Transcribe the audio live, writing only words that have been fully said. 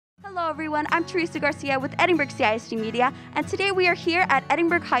Hello everyone, I'm Teresa Garcia with Edinburg CISD Media, and today we are here at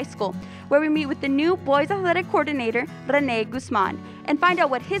Edinburg High School, where we meet with the new Boys Athletic Coordinator, Rene Guzman, and find out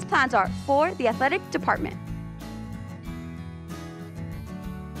what his plans are for the athletic department.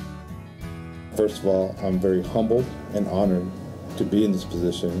 First of all, I'm very humbled and honored to be in this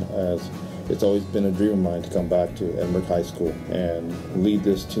position, as it's always been a dream of mine to come back to Edinburg High School and lead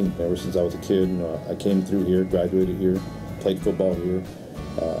this team. Ever since I was a kid, I came through here, graduated here, played football here.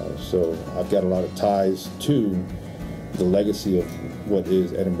 So I've got a lot of ties to the legacy of what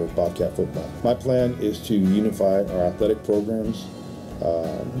is Edinburgh Bobcat football. My plan is to unify our athletic programs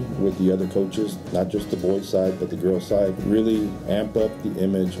with the other coaches, not just the boys side, but the girls side. Really amp up the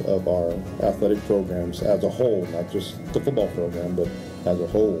image of our athletic programs as a whole, not just the football program, but as a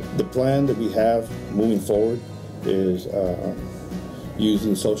whole. The plan that we have moving forward is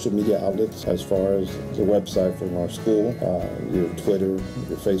using social media outlets as far as the website from our school, your Twitter,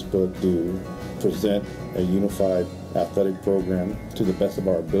 your Facebook, to present a unified athletic program to the best of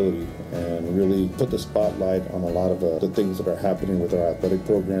our ability and really put the spotlight on a lot of the things that are happening with our athletic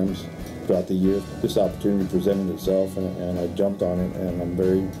programs throughout the year. This opportunity presented itself and I jumped on it, and I'm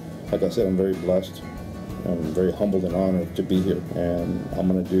very, like I said, I'm very blessed. I'm very humbled and honored to be here, and I'm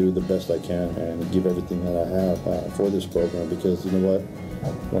going to do the best I can and give everything that I have for this program, because you know what?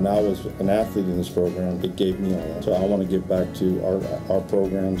 When I was an athlete in this program, it gave me all that. So I want to give back to our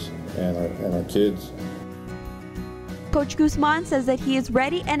programs and our kids. Coach Guzman says that he is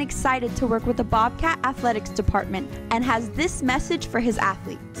ready and excited to work with the Bobcat Athletics Department and has this message for his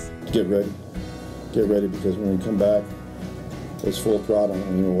athletes. Get ready. Get ready, because when we come back, it's full throttle,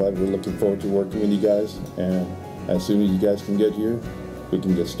 and you know what? We're looking forward to working with you guys, and as soon as you guys can get here, we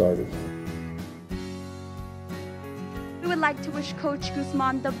can get started. We would like to wish Coach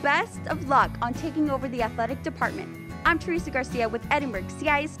Guzman the best of luck on taking over the athletic department. I'm Teresa Garcia with Edinburg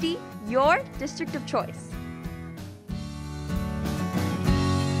CISD, your district of choice.